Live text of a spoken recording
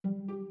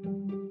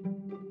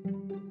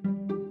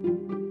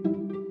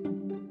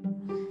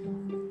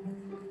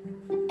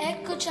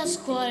Oggi a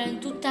scuola in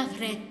tutta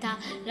fretta,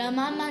 la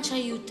mamma ci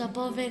aiuta,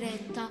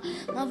 poveretta,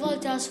 ma a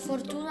volte la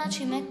sfortuna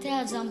ci mette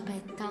la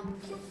zampetta.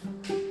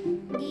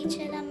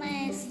 Dice la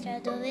maestra,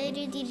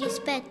 dovere di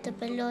rispetto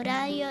per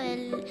l'orario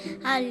e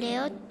alle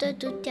 8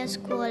 tutti a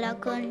scuola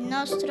col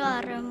nostro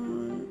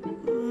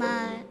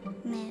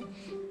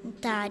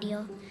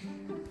armamentario.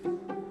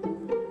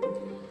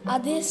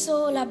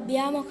 Adesso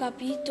l'abbiamo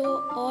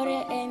capito,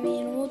 ore e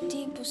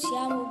minuti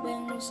possiamo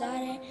ben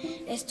usare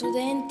e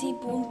studenti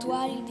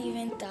puntuali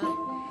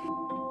diventare.